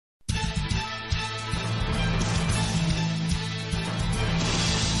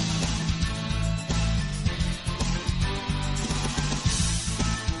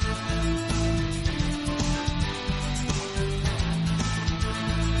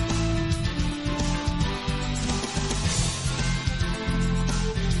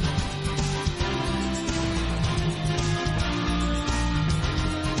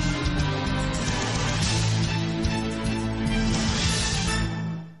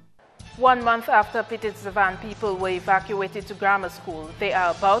1 month after Petite Savanne people were evacuated to grammar school, they are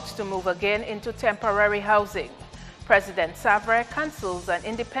about to move again into temporary housing. President Savarin cancels an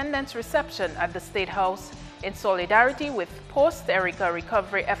independence reception at the State House in solidarity with post-Erika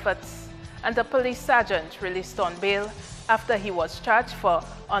recovery efforts, and a police sergeant released on bail after he was charged for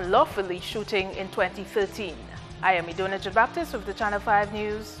unlawfully shooting in 2013. I am Edona Baptiste with the Channel 5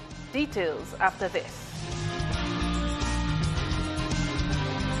 News. Details after this.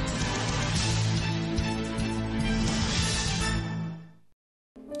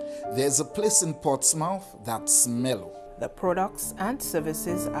 There's a place in Portsmouth that's mellow. The products and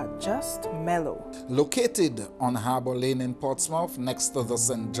services are just mellow. Located on Harbour Lane in Portsmouth, next to the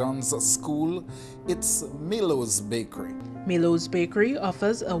St. John's School, it's Milo's Bakery. Milo's Bakery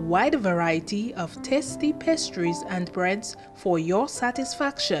offers a wide variety of tasty pastries and breads for your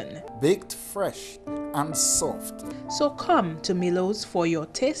satisfaction. Baked fresh and soft. So come to Milo's for your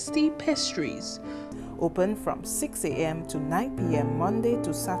tasty pastries. Open from 6 a.m. to 9 p.m. Monday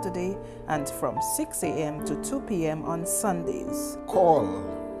to Saturday and from 6 a.m. to 2 p.m. on Sundays. Call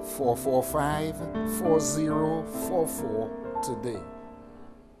 445-4044 today.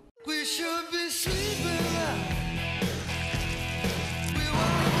 We should be sleeping now.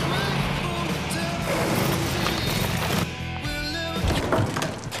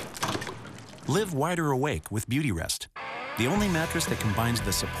 Live wider awake with Beauty Rest, the only mattress that combines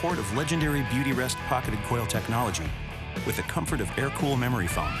the support of legendary Beauty Rest pocketed coil technology with the comfort of air-cool memory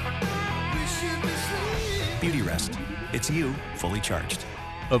foam. Beauty Rest. It's you fully charged.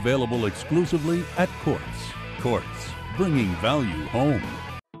 Available exclusively at Courts. Courts, bringing value home.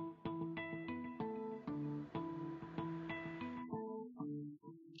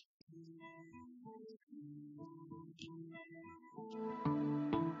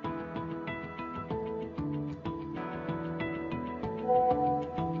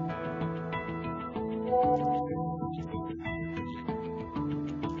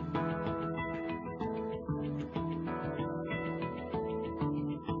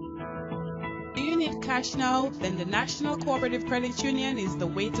 Do you need cash now? Then the National Cooperative Credit Union is the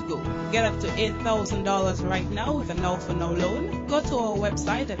way to go. Get up to $8,000 right now with a now-for-now loan. Go to our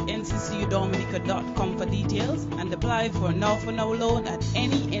website at nccudominica.com for details and apply for a now-for-now loan at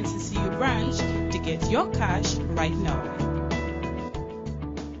any NCCU branch to get your cash right now.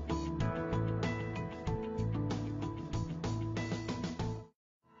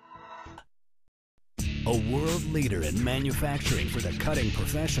 A world leader in manufacturing for the cutting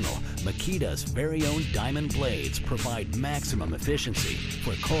professional, Makita's very own diamond blades provide maximum efficiency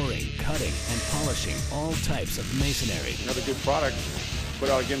for coring, cutting, and polishing all types of masonry. Another good product put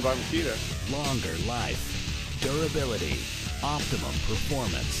out again by Makita. Longer life, durability, optimum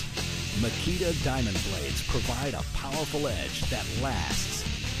performance. Makita diamond blades provide a powerful edge that lasts.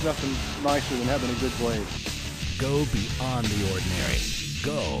 Nothing nicer than having a good blade. Go beyond the ordinary.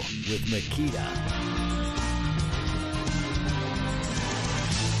 Go with Makita.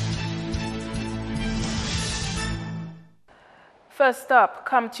 First up,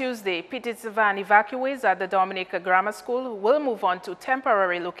 come Tuesday, Petite Savanne evacuees at the Dominica Grammar School will move on to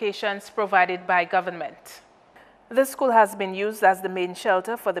temporary locations provided by government. The school has been used as the main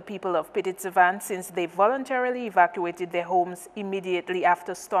shelter for the people of Petite Savanne since they voluntarily evacuated their homes immediately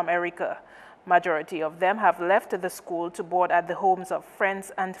after Storm Erika. Majority of them have left the school to board at the homes of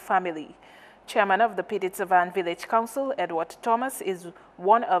friends and family. Chairman of the Petite Savanne Village Council, Edward Thomas, is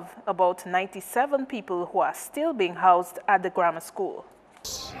one of about 97 people who are still being housed at the grammar school.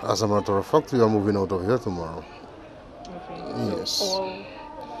 As a matter of fact, we are moving out of here tomorrow. Okay. Yes.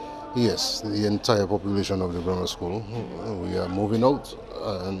 Yes, the entire population of the grammar school. We are moving out,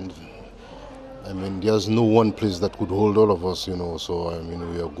 and I mean, there's no one place that could hold all of us, you know, so I mean,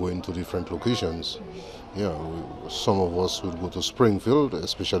 we are going to different locations. Yeah, some of us will go to Springfield,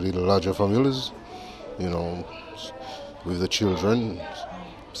 especially the larger families, you know, with the children.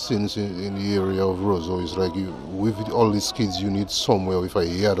 Since in the area of Roseau, it's like with all these kids, you need somewhere with a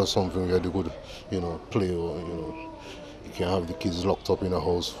yard or something where they could, you know, play, or, you know, you can't have the kids locked up in a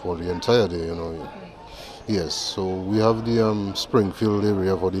house for the entire day, you know. Yes, so we have the Springfield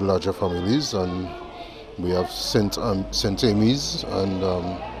area for the larger families, and we have St. Amy's and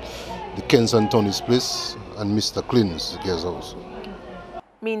the Kens and Tony's place and Mr. Clin's guest house.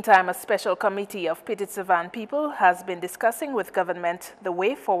 Meantime, a special committee of Petite Savanne people has been discussing with government the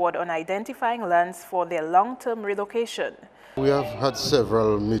way forward on identifying lands for their long-term relocation. We have had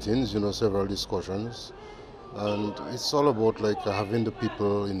several meetings, you know, several discussions, and it's all about like having the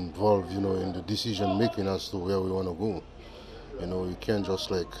people involved, you know, in the decision making as to where we want to go. You know, you can't just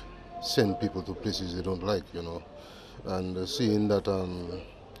like send people to places they don't like, you know, and seeing that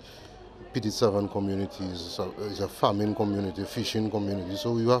Petite Savanne community is a farming community, fishing community,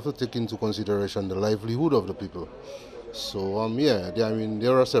 so you have to take into consideration the livelihood of the people. So yeah, I mean,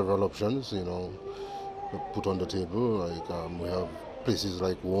 there are several options, you know, put on the table. Like we have places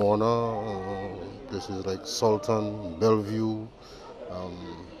like Warner, places like Sultan, Bellevue,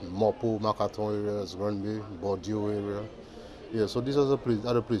 Mopo, Makaton areas, Granby, Bordeaux area. Yeah, so these are the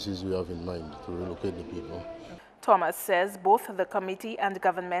other places we have in mind to relocate the people. Thomas says both the committee and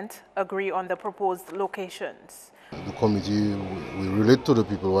government agree on the proposed locations. The committee, we relate to the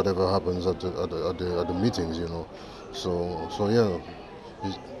people whatever happens at the meetings, you know. So yeah,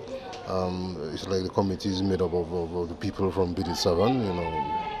 it's like the committee is made up of the people from Petite Savanne, you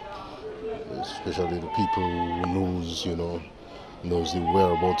know, especially the people who knows the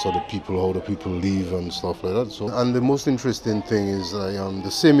whereabouts of the people, how the people live and stuff like that. So, and the most interesting thing is the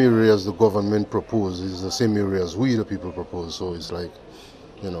same areas the government proposes is the same areas we the people propose. So it's like,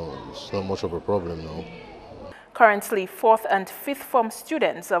 you know, it's not much of a problem now. Currently, 4th and 5th form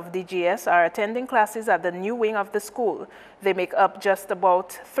students of DGS are attending classes at the new wing of the school. They make up just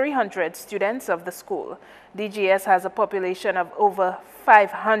about 300 students of the school. DGS has a population of over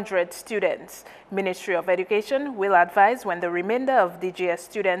 500 students. Ministry of Education will advise when the remainder of DGS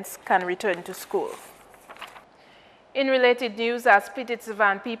students can return to school. In related news, as Petite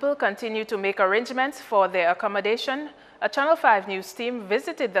Savanne people continue to make arrangements for their accommodation, a Channel 5 news team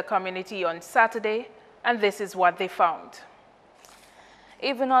visited the community on Saturday, and this is what they found.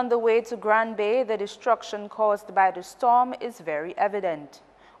 Even on the way to Grand Bay, the destruction caused by the storm is very evident.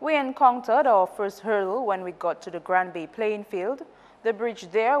 We encountered our first hurdle when we got to the Grand Bay playing field. The bridge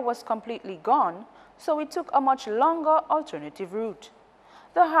there was completely gone, so we took a much longer alternative route.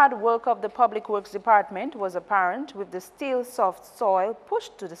 The hard work of the Public Works Department was apparent with the steel soft soil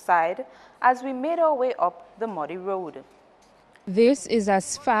pushed to the side as we made our way up the muddy road. This is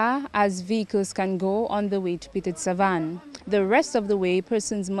as far as vehicles can go on the way to Petite Savanne. The rest of the way,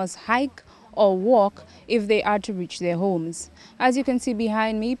 persons must hike or walk if they are to reach their homes. As you can see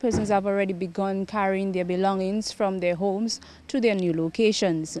behind me, persons have already begun carrying their belongings from their homes to their new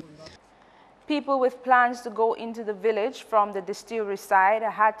locations. People with plans to go into the village from the distillery side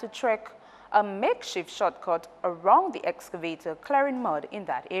had to trek a makeshift shortcut around the excavator, clearing mud in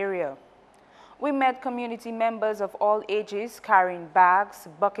that area. We met community members of all ages carrying bags,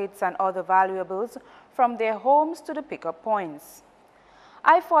 buckets, and other valuables from their homes to the pickup points.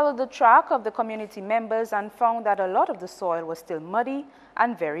 I followed the track of the community members and found that a lot of the soil was still muddy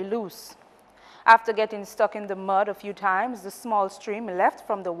and very loose. After getting stuck in the mud a few times, the small stream left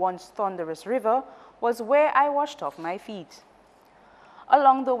from the once thunderous river was where I washed off my feet.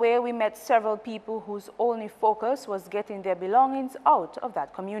 Along the way, we met several people whose only focus was getting their belongings out of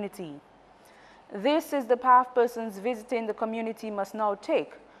that community. This is the path persons visiting the community must now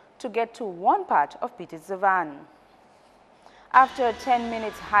take to get to one part of Petite Savanne. After a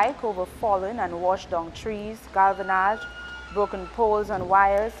 10-minute hike over fallen and washed down trees, galvanized, broken poles and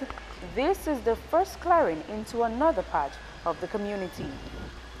wires, this is the first clearing into another part of the community.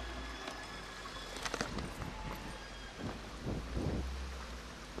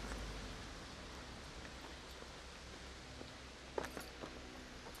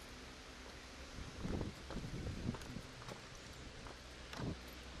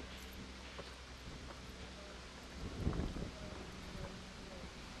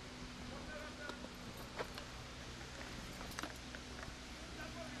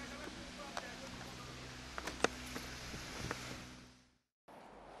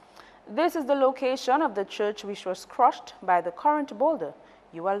 This is the location of the church which was crushed by the current boulder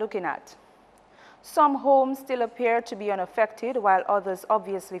you are looking at. Some homes still appear to be unaffected, while others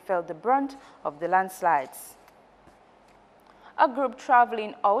obviously felt the brunt of the landslides. A group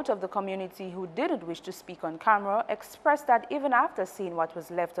traveling out of the community who didn't wish to speak on camera expressed that even after seeing what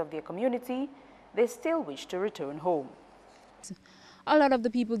was left of their community, they still wish to return home. A lot of the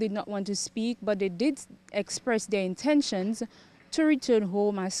people did not want to speak, but they did express their intentions to return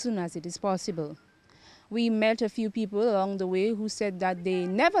home as soon as it is possible. We met a few people along the way who said that they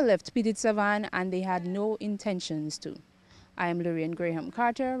never left Petite Savanne and they had no intentions to. I am Lorraine Graham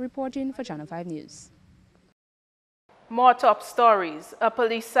Carter reporting for Channel 5 News. More top stories. A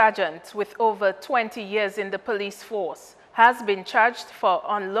police sergeant with over 20 years in the police force has been charged for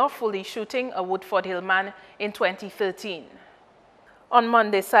unlawfully shooting a Woodford Hill man in 2013. On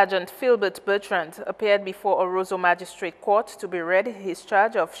Monday, Sergeant Philbert Bertrand appeared before Orozo Magistrate Court to be read his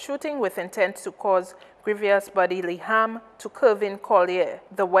charge of shooting with intent to cause grievous bodily harm to Kervin Collier.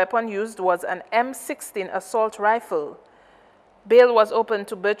 The weapon used was an M16 assault rifle. Bail was opened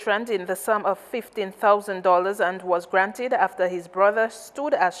to Bertrand in the sum of $15,000 and was granted after his brother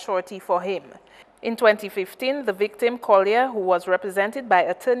stood as surety for him. In 2015, the victim, Collier, who was represented by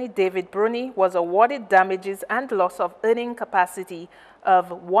attorney David Bruni, was awarded damages and loss of earning capacity of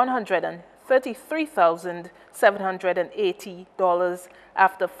 $133,780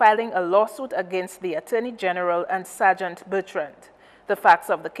 after filing a lawsuit against the Attorney General and Sergeant Bertrand. The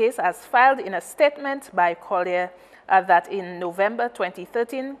facts of the case, as filed in a statement by Collier, are that in November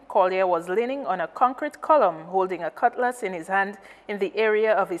 2013, Collier was leaning on a concrete column holding a cutlass in his hand in the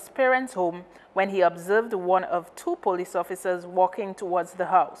area of his parents' home when he observed one of two police officers walking towards the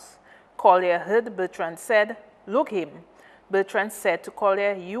house. Collier heard Bertrand said, "Look him." Bertrand said to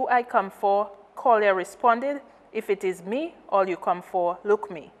Collier, "You I come for." Collier responded, "If it is me, all you come for, look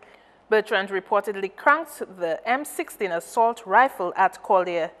me." Bertrand reportedly cranked the M16 assault rifle at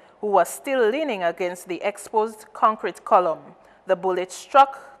Collier, who was still leaning against the exposed concrete column. The bullet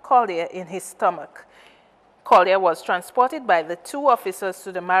struck Collier in his stomach. Collier was transported by the two officers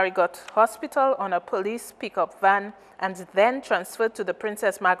to the Marigot Hospital on a police pickup van and then transferred to the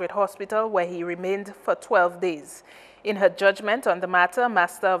Princess Margaret Hospital, where he remained for 12 days. In her judgment on the matter,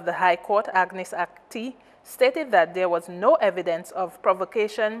 Master of the High Court, Agnes Acti, stated that there was no evidence of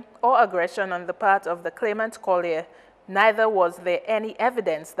provocation or aggression on the part of the claimant Collier. Neither was there any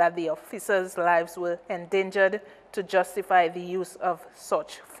evidence that the officers' lives were endangered to justify the use of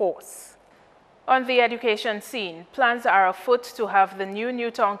such force. On the education scene, plans are afoot to have the new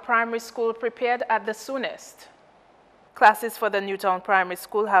Newtown Primary School prepared at the soonest. Classes for the Newtown Primary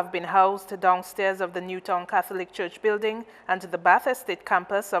School have been housed downstairs of the Newtown Catholic Church building and the Bath Estate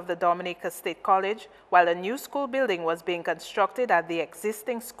campus of the Dominica State College, while a new school building was being constructed at the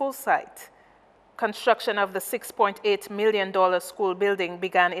existing school site. Construction of the $6.8 million school building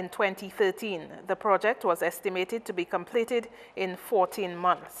began in 2013. The project was estimated to be completed in 14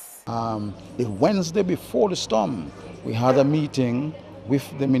 months. The Wednesday before the storm, we had a meeting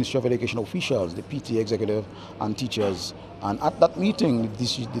with the Ministry of Education officials, the PT executive and teachers. And at that meeting,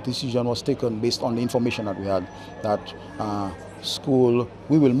 the decision was taken based on the information that we had that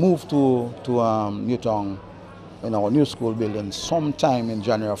we will move to Newtown in our new school building sometime in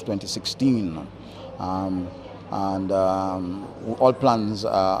January of 2016. All plans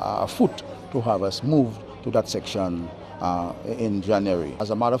are afoot to have us move to that section in January. As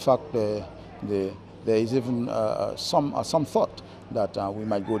a matter of fact, there is even some thought that we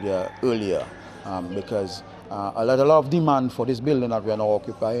might go there earlier because a lot of demand for this building that we are now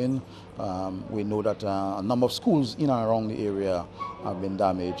occupying. We know that a number of schools in and around the area have been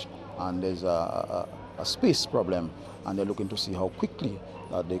damaged, and there's a space problem, and they're looking to see how quickly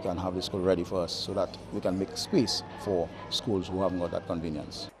that they can have the school ready for us so that we can make space for schools who haven't got that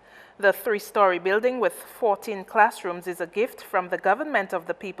convenience. The three-story building with 14 classrooms is a gift from the government of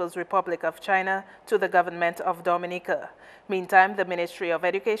the People's Republic of China to the government of Dominica. Meantime, the Ministry of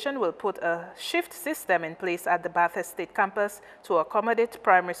Education will put a shift system in place at the Bath Estate campus to accommodate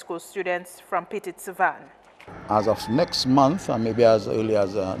primary school students from Petite Savanne. As of next month, and maybe as early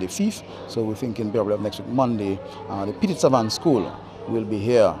as the 5th, so we're thinking probably of next week, Monday, the Petite Savanne school will be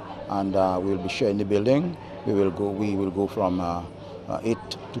here, and we'll be sharing the building. We will go from 8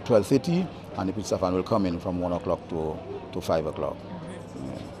 to 12:30, and the Petite Savanne will come in from 1 o'clock to 5 o'clock.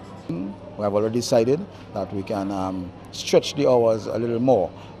 We have already decided that we can stretch the hours a little more.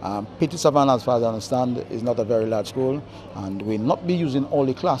 Petite Savanne, as far as I understand, is not a very large school, and we'll not be using all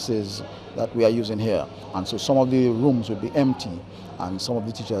the classes that we are using here. And so some of the rooms will be empty, and some of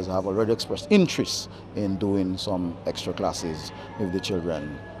the teachers have already expressed interest in doing some extra classes with the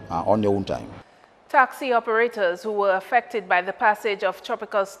children on their own time. Taxi operators who were affected by the passage of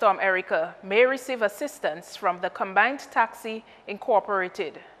Tropical Storm Erika may receive assistance from the Combined Taxi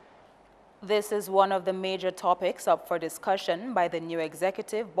Incorporated. This is one of the major topics up for discussion by the new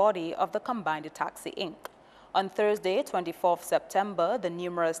executive body of the Combined Taxi Inc. On Thursday, 24th September, the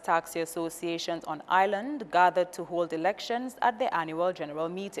numerous taxi associations on island gathered to hold elections at their annual general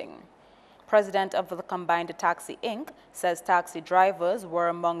meeting. President of the Combined Taxi Inc. says taxi drivers were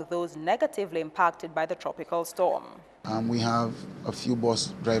among those negatively impacted by the tropical storm. We have a few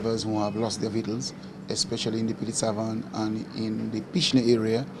bus drivers who have lost their vehicles, especially in the Petite Savanne and in the Piscine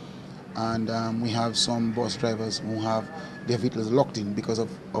area. And we have some bus drivers who have their vehicles locked in because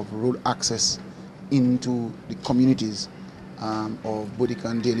of road access into the communities of Boudica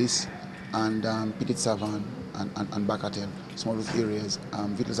and Delis and Petite Savanne and Bacatel. Some of those areas,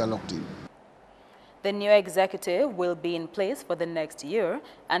 vehicles are locked in. The new executive will be in place for the next year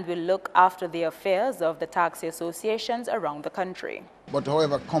and will look after the affairs of the taxi associations around the country. But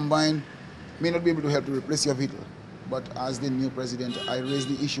however, Combine may not be able to help to replace your vehicle, But as the new president, I raised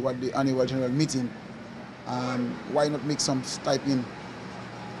the issue at the annual general meeting. Why not make some stipend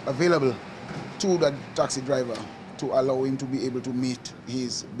available to the taxi driver to allow him to be able to meet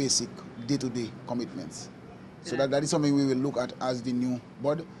his basic day-to-day commitments. So that is something we will look at as the new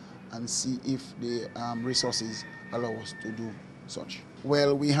board and see if the resources allow us to do such.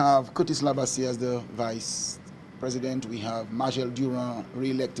 Well, we have Curtis Labassi as the vice president. We have Margel Durand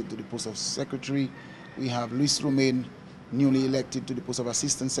re-elected to the post of secretary. We have Luis Romain newly elected to the post of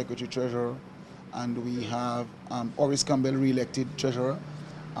assistant secretary treasurer. And we have Oris Campbell re-elected treasurer.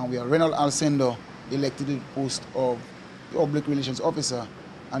 And we have Renald Alcendo elected to the post of public relations officer,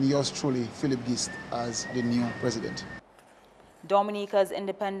 and yours truly, Philip Gist, as the new president. Dominica's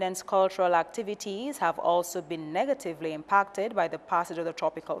independence cultural activities have also been negatively impacted by the passage of the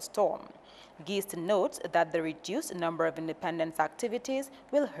tropical storm. Gist notes that the reduced number of independence activities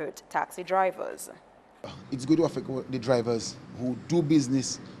will hurt taxi drivers. It's going to affect the drivers who do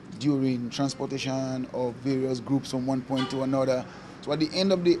business during transportation of various groups from one point to another. So at the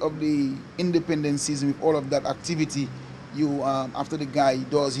end of the independence season, with all of that activity, you after the guy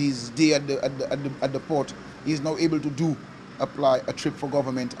does his day at the port, he's now able to apply a trip for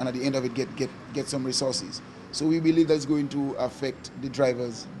government, and at the end of it get some resources. So we believe that's going to affect the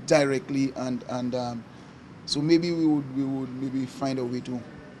drivers directly, and so maybe we would maybe find a way to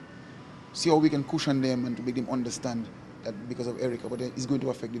see how we can cushion them and to make them understand that because of Erika, but it's going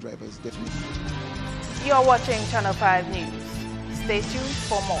to affect the drivers definitely. You're watching Channel 5 News. Stay tuned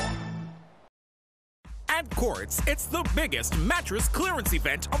for more. At Quartz, it's the biggest mattress clearance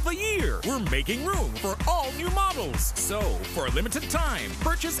event of the year. We're making room for all new models. So, for a limited time,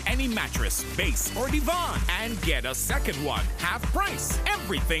 purchase any mattress, base or divan, and get a second one, half price.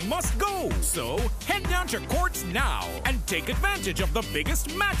 Everything must go. So, head down to Quartz now and take advantage of the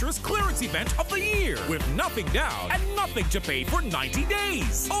biggest mattress clearance event of the year with nothing down and nothing to pay for 90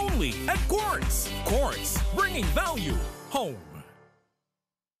 days. Only at Quartz. Quartz, bringing value home.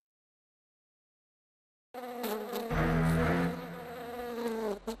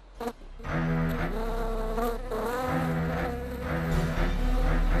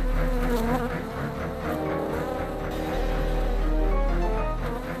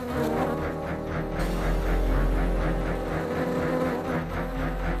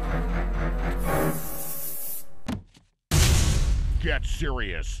 Get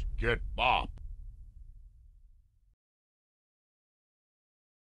serious. Get bop.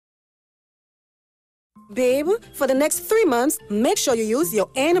 Babe, for the next 3 months, make sure you use your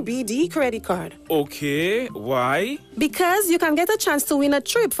NBD credit card. Okay, why? Because you can get a chance to win a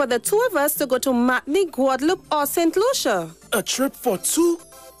trip for the two of us to go to Martinique, Guadeloupe, or St. Lucia. A trip for two?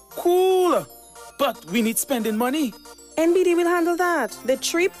 Cool. But we need spending money. NBD will handle that. The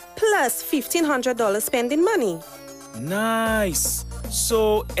trip plus $1,500 spending money. Nice.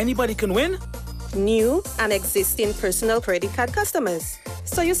 So anybody can win? New and existing personal credit card customers.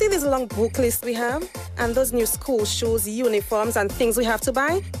 So you see this long book list we have? And those new school shoes, uniforms, and things we have to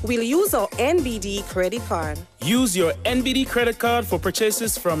buy? We'll use our NBD credit card. Use your NBD credit card for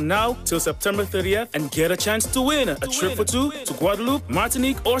purchases from now till September 30th and get a chance to win a trip for two to Guadeloupe,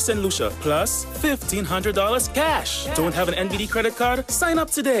 Martinique, or St. Lucia, plus $1,500 cash. Don't have an NBD credit card? Sign up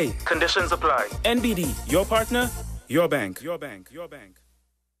today. Conditions apply. NBD, your partner, your bank. Your bank. Your bank.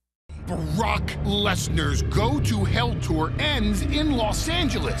 Brock Lesnar's Go to Hell tour ends in Los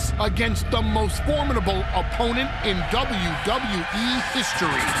Angeles against the most formidable opponent in WWE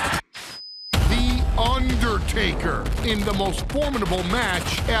history. The Undertaker in the most formidable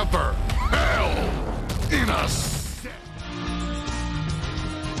match ever. Hell in a Cell.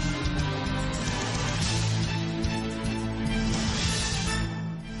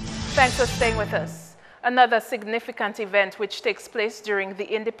 Thanks for staying with us. Another significant event which takes place during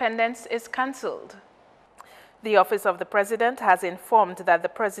the independence is cancelled. The Office of the President has informed that the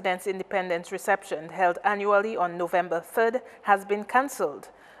President's Independence Reception held annually on November 3rd has been cancelled.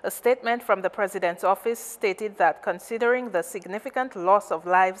 A statement from the President's office stated that considering the significant loss of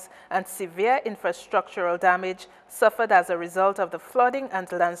lives and severe infrastructural damage suffered as a result of the flooding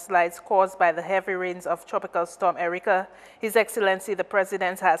and landslides caused by the heavy rains of Tropical Storm Erika, His Excellency the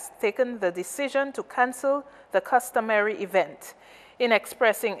President has taken the decision to cancel the customary event. In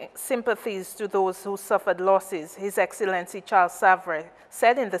expressing sympathies to those who suffered losses, His Excellency Charles Savarin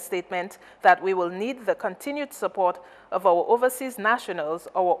said in the statement that we will need the continued support of our overseas nationals,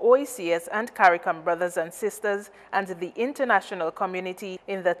 our OECS and CARICOM brothers and sisters, and the international community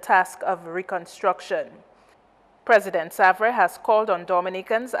in the task of reconstruction. President Savarin has called on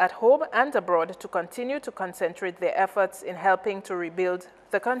Dominicans at home and abroad to continue to concentrate their efforts in helping to rebuild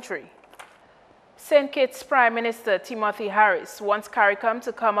the country. St. Kitts Prime Minister Timothy Harris wants CARICOM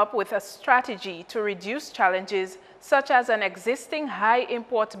to come up with a strategy to reduce challenges such as an existing high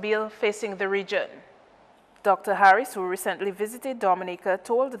import bill facing the region. Dr. Harris, who recently visited Dominica,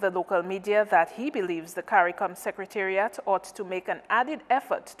 told the local media that he believes the CARICOM Secretariat ought to make an added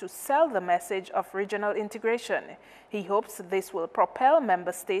effort to sell the message of regional integration. He hopes this will propel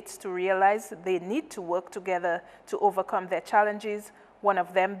member states to realize they need to work together to overcome their challenges, one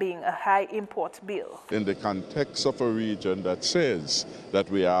of them being a high import bill. In the context of a region that says that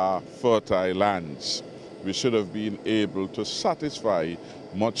we are fertile lands, we should have been able to satisfy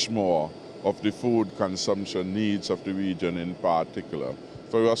much more of the food consumption needs of the region in particular.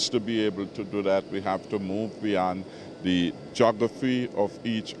 For us to be able to do that, we have to move beyond the geography of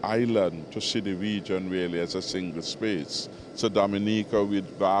each island to see the region really as a single space. So Dominica,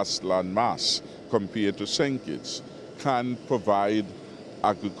 with vast land mass compared to St. Kitts, can provide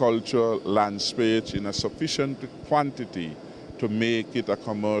agricultural land space in a sufficient quantity to make it a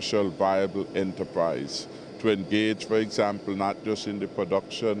commercial viable enterprise, to engage, for example, not just in the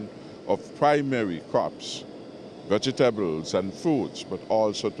production of primary crops, vegetables and fruits, but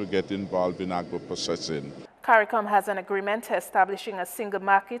also to get involved in agro-processing. CARICOM has an agreement establishing a single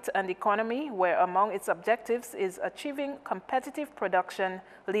market and economy where among its objectives is achieving competitive production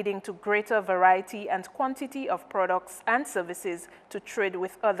leading to greater variety and quantity of products and services to trade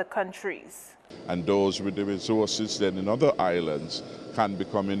with other countries. And those with the resources then in other islands can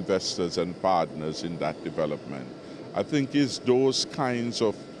become investors and partners in that development. I think it's those kinds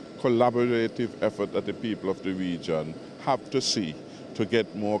of collaborative effort that the people of the region have to see to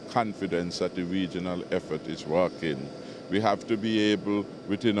get more confidence that the regional effort is working. We have to be able,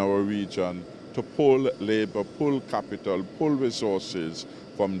 within our region, to pull labor, pull capital, pull resources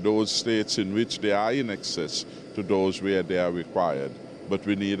from those states in which they are in excess to those where they are required. But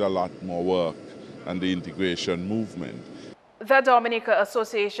we need a lot more work and the integration movement. The Dominica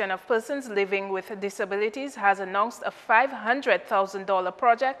Association of Persons Living with Disabilities has announced a $500,000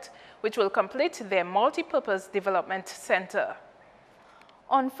 project which will complete their multi-purpose development center.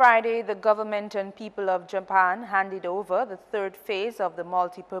 On Friday, the government and people of Japan handed over the third phase of the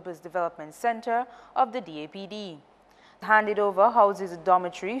Multi-Purpose Development Center of the DAPD. Handed over houses a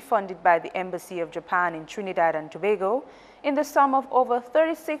dormitory funded by the Embassy of Japan in Trinidad and Tobago in the sum of over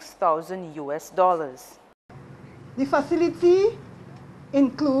 $36,000 US. The facility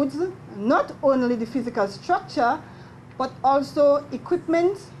includes not only the physical structure, but also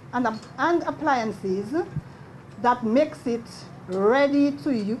equipment and appliances that makes it ready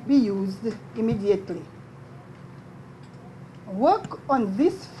to be used immediately. Work on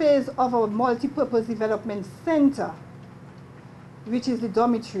this phase of our multi-purpose development center, which is the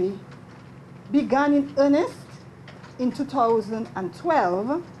dormitory, began in earnest in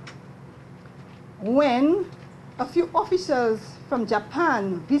 2012 when a few officials from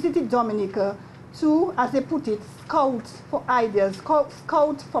Japan visited Dominica to, as they put it, scout for ideas,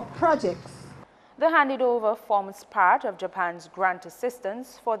 scout for projects. The handed over forms part of Japan's grant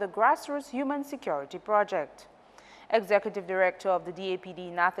assistance for the Grassroots Human Security Project. Executive Director of the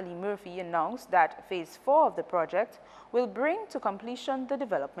DAPD, Nathalie Murphy, announced that Phase 4 of the project will bring to completion the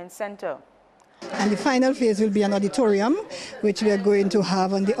development center. And the final phase will be an auditorium, which we are going to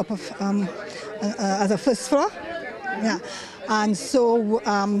have on the upper, as a first floor. Yeah. And so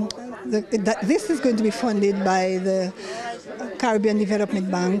this is going to be funded by the Caribbean Development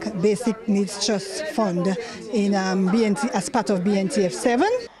Bank Basic Needs Trust Fund in BNT, as part of BNTF 7.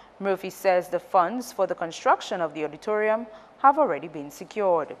 Murphy says the funds for the construction of the auditorium have already been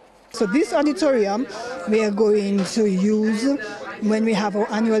secured. So this auditorium we are going to use when we have our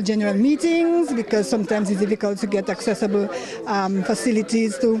annual general meetings, because sometimes it's difficult to get accessible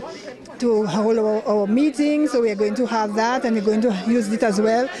facilities to hold our meetings. So we are going to have that, and we're going to use it as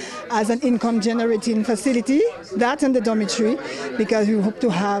well as an income generating facility, that and the dormitory, because we hope to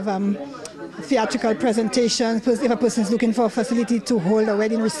have theatrical presentations. If a person is looking for a facility to hold a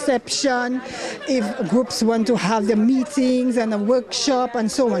wedding reception, if groups want to have their meetings and a workshop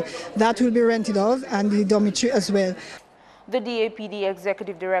and so on, that will be rented out, and the dormitory as well. The DAPD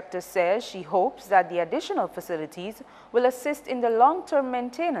Executive Director says she hopes that the additional facilities will assist in the long-term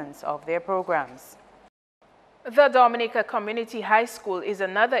maintenance of their programs. The Dominica Community High School is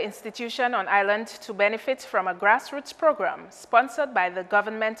another institution on island to benefit from a grassroots program sponsored by the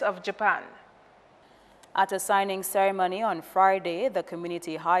government of Japan. At a signing ceremony on Friday, the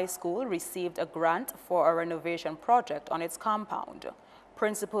Community High School received a grant for a renovation project on its compound.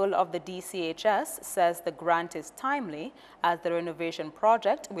 Principal of the DCHS says the grant is timely as the renovation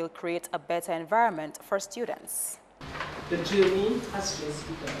project will create a better environment for students. The journey has just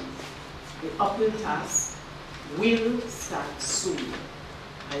begun. the uphill task will start soon.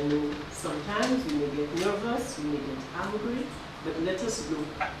 I know sometimes we may get nervous, we may get angry, but let us look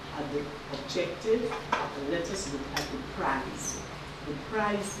at the objective and let us look at the prize. The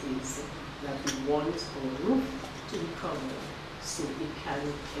prize is that we want our roof to be covered so it can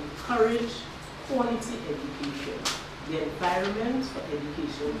encourage quality education. The environment for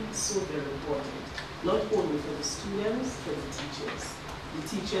education is so very important, not only for the students, for the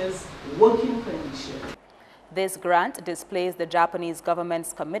teachers' working condition. This grant displays the Japanese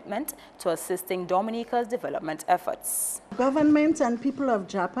government's commitment to assisting Dominica's development efforts. Government and people of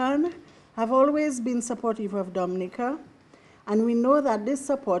Japan have always been supportive of Dominica, and we know that this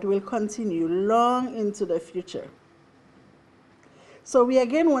support will continue long into the future. So we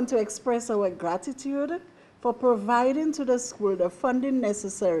again want to express our gratitude for providing to the school the funding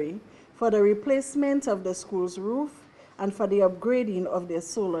necessary for the replacement of the school's roof and for the upgrading of their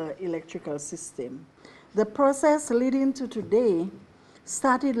solar electrical system. The process leading to today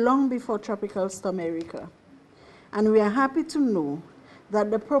started long before Tropical Storm Erika, and we are happy to know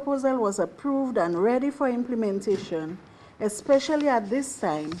that the proposal was approved and ready for implementation, especially at this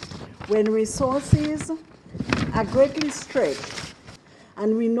time when resources are greatly stretched.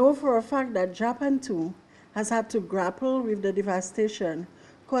 And we know for a fact that Japan too has had to grapple with the devastation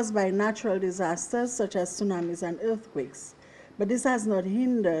caused by natural disasters such as tsunamis and earthquakes. But this has not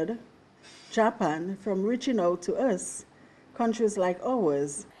hindered Japan from reaching out to us, countries like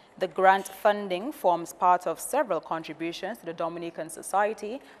ours. The grant funding forms part of several contributions to the Dominican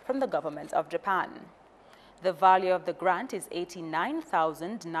society from the government of Japan. The value of the grant is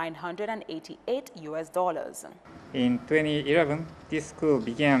 $89,988 US. In 2011, this school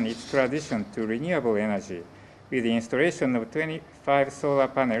began its transition to renewable energy with the installation of 25 solar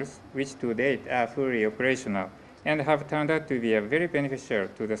panels, which to date are fully operational and have turned out to be very beneficial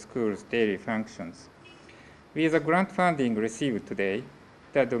to the school's daily functions. With the grant funding received today,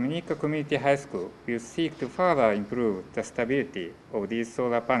 the Dominica Community High School will seek to further improve the stability of these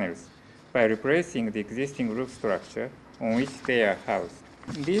solar panels by replacing the existing roof structure on which they are housed.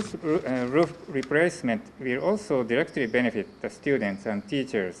 This roof replacement will also directly benefit the students and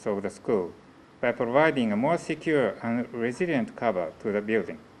teachers of the school by providing a more secure and resilient cover to the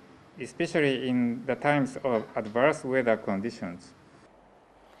building, especially in the times of adverse weather conditions.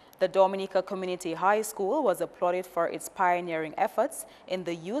 The Dominica Community High School was applauded for its pioneering efforts in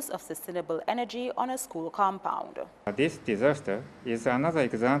the use of sustainable energy on a school compound. This disaster is another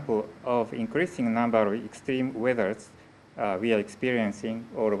example of increasing number of extreme weathers we are experiencing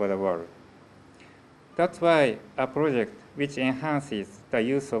all over the world. That's why a project which enhances the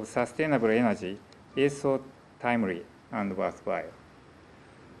use of sustainable energy is so timely and worthwhile.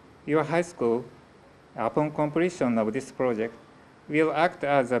 Your high school, upon completion of this project, will act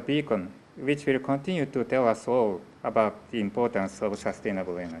as a beacon which will continue to tell us all about the importance of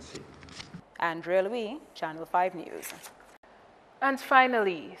sustainable energy. Andrea Louis, Channel 5 News. And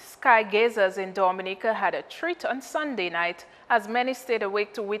finally, sky gazers in Dominica had a treat on Sunday night as many stayed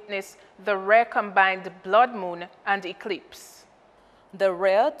awake to witness the rare combined blood moon and eclipse. The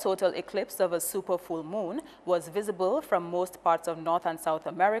rare total eclipse of a super full moon was visible from most parts of North and South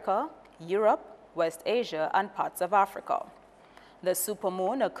America, Europe, West Asia, and parts of Africa. The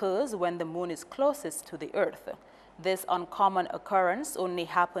supermoon occurs when the moon is closest to the Earth. This uncommon occurrence only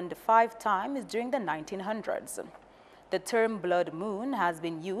happened 5 times during the 1900s. The term blood moon has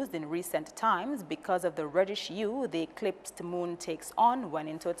been used in recent times because of the reddish hue the eclipsed moon takes on when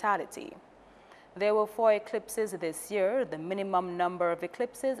in totality. There were 4 eclipses this year, the minimum number of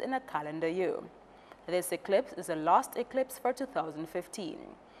eclipses in a calendar year. This eclipse is a lost eclipse for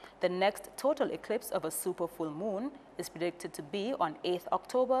 2015. The next total eclipse of a super full moon is predicted to be on 8th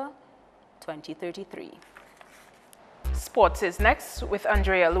October 2033. Sports is next with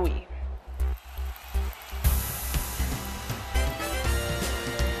Andrea Louis.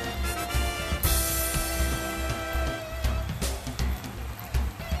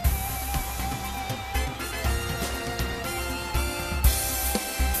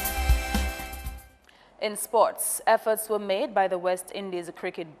 In sports, efforts were made by the West Indies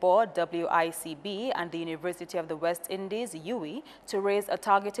Cricket Board, WICB, and the University of the West Indies, UWI, to raise a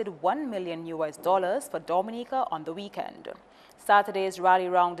targeted $1 million for Dominica on the weekend. Saturday's Rally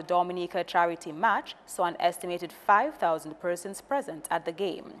Round the Dominica charity match saw an estimated 5,000 persons present at the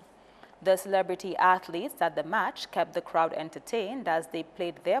game. The celebrity athletes at the match kept the crowd entertained as they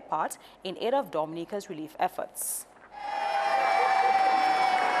played their part in aid of Dominica's relief efforts.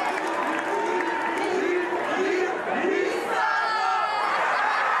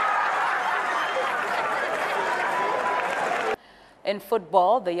 In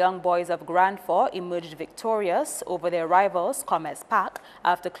football, the young boys of Grand 4 emerged victorious over their rivals Commerce Park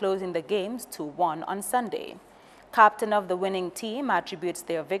after closing the games 2-1 on Sunday. Captain of the winning team attributes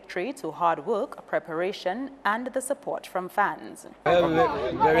their victory to hard work, preparation, and the support from fans.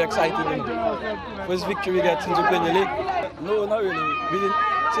 Very excited. First victory we get since we play in the league? No, not really.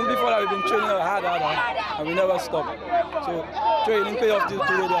 Since before that, we've been training hard, and we never stop. So training pay off till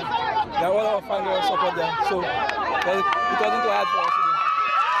today. There are all our fans who support them. So it wasn't too hard for us.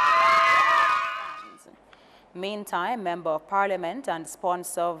 Meantime, Member of Parliament and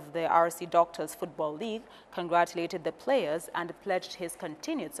sponsor of the RC Doctors Football League congratulated the players and pledged his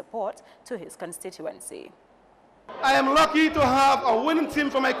continued support to his constituency. I am lucky to have a winning team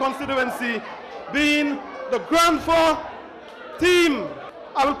for my constituency, being the Grand 4 team.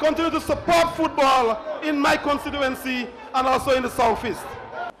 I will continue to support football in my constituency and also in the Southeast.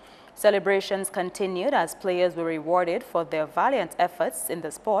 Celebrations continued as players were rewarded for their valiant efforts in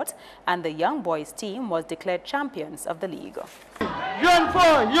the sport, and the young boys team was declared champions of the league. Grand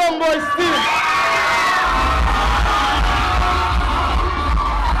 4 young boys team.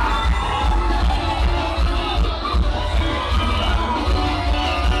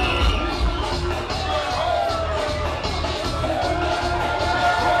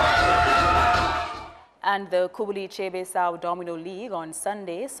 And the Kubuli Chebe Sao Domino League on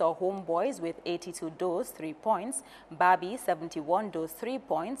Sunday saw homeboys with 82 doors, 3 points, Babi 71 doors, 3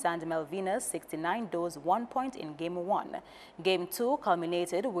 points, and Melvinas 69 doors, 1 point in Game 1. Game 2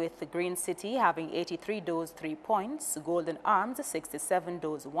 culminated with the Green City having 83 doors, 3 points, Golden Arms 67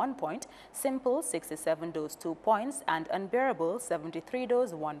 doors, 1 point, Simple 67 doors, 2 points, and Unbearable 73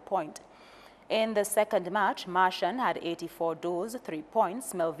 doors, 1 point. In the second match, Martian had 84 doors, 3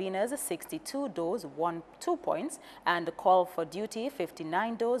 points, Melvinas 62 doors, 2 points, and Call for Duty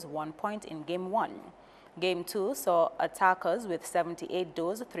 59 doors, 1 point in Game 1. Game 2 saw Attackers with 78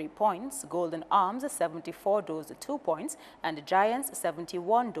 doors, 3 points, Golden Arms 74 doors, 2 points, and Giants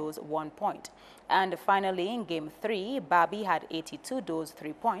 71 doors, 1 point. And finally, in Game 3, Babi had 82 doors,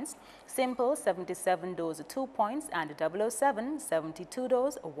 3 points, Simple 77 doors, 2 points, and 007 72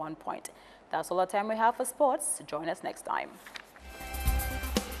 doors, 1 point. That's all the time we have for sports. Join us next time.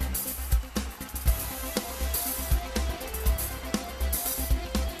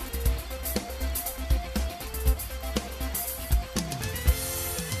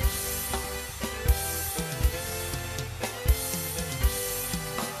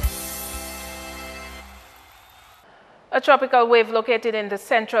 A tropical wave located in the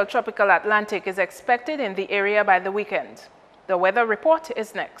central tropical Atlantic is expected in the area by the weekend. The weather report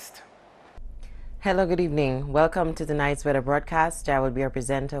is next. Hello, good evening. Welcome to tonight's weather broadcast. I will be your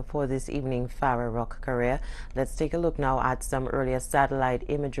presenter for this evening, Farah Rock Career. Let's take a look now at some earlier satellite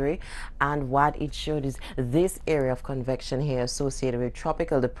imagery, and what it showed is this area of convection here associated with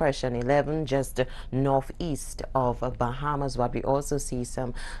Tropical Depression 11 just northeast of Bahamas. What we also see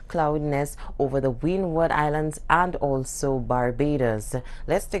some cloudiness over the Windward Islands and also Barbados.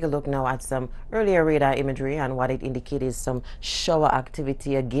 Let's take a look now at some earlier radar imagery, and what it indicates is some shower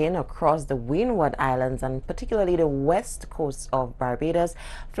activity again across the Windward Islands and particularly the west coast of Barbados.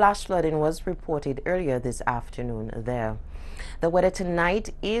 Flash flooding was reported earlier this afternoon there. The weather tonight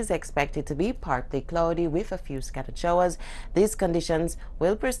is expected to be partly cloudy with a few scattered showers. These conditions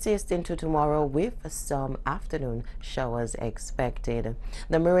will persist into tomorrow with some afternoon showers expected.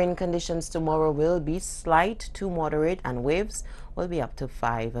 The marine conditions tomorrow will be slight to moderate, and waves will be up to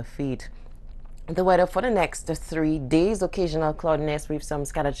 5 feet. The weather for the next 3 days: occasional cloudiness with some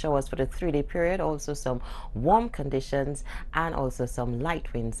scattered showers for the 3-day period. Also some warm conditions and also some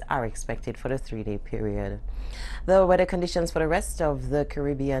light winds are expected for the 3-day period. The weather conditions for the rest of the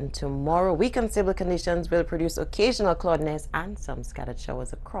Caribbean tomorrow: weak and stable conditions will produce occasional cloudiness and some scattered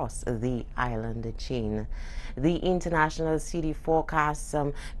showers across the island chain. The international CD forecast: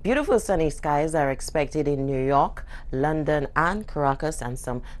 some beautiful sunny skies are expected in New York, London, and Caracas, and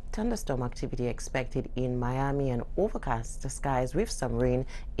some thunderstorm activity expected in Miami, and overcast skies with some rain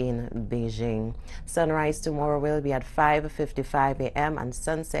in Beijing. Sunrise tomorrow will be at 5:55 a.m. and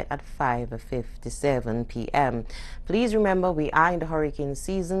sunset at 5:57 p.m. Please remember, we are in the hurricane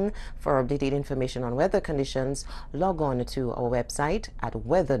season. For updated information on weather conditions, log on to our website at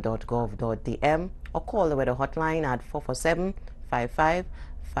weather.gov.dm or call the weather hotline at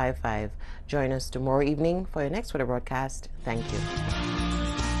 447-5555. Join us tomorrow evening for your next weather broadcast. Thank you.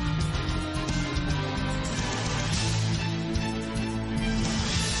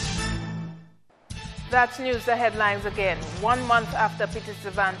 That's news, the headlines again. 1 month after Petite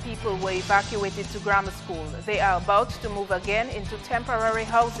Savanne people were evacuated to grammar school, they are about to move again into temporary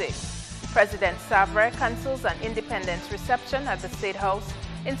housing. President Savarin cancels an independent reception at the State House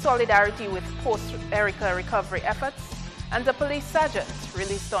in solidarity with post-Erika recovery efforts, and a police sergeant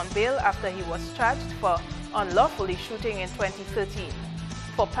released on bail after he was charged for unlawfully shooting in 2013.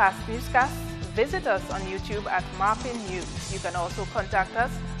 For past newscasts, visit us on YouTube at Marpin News. You can also contact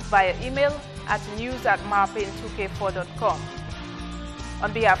us via email at news@marpin2k4.com.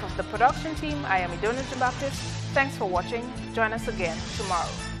 On behalf of the production team, I am Edona Baptiste. Thanks for watching. Join us again tomorrow.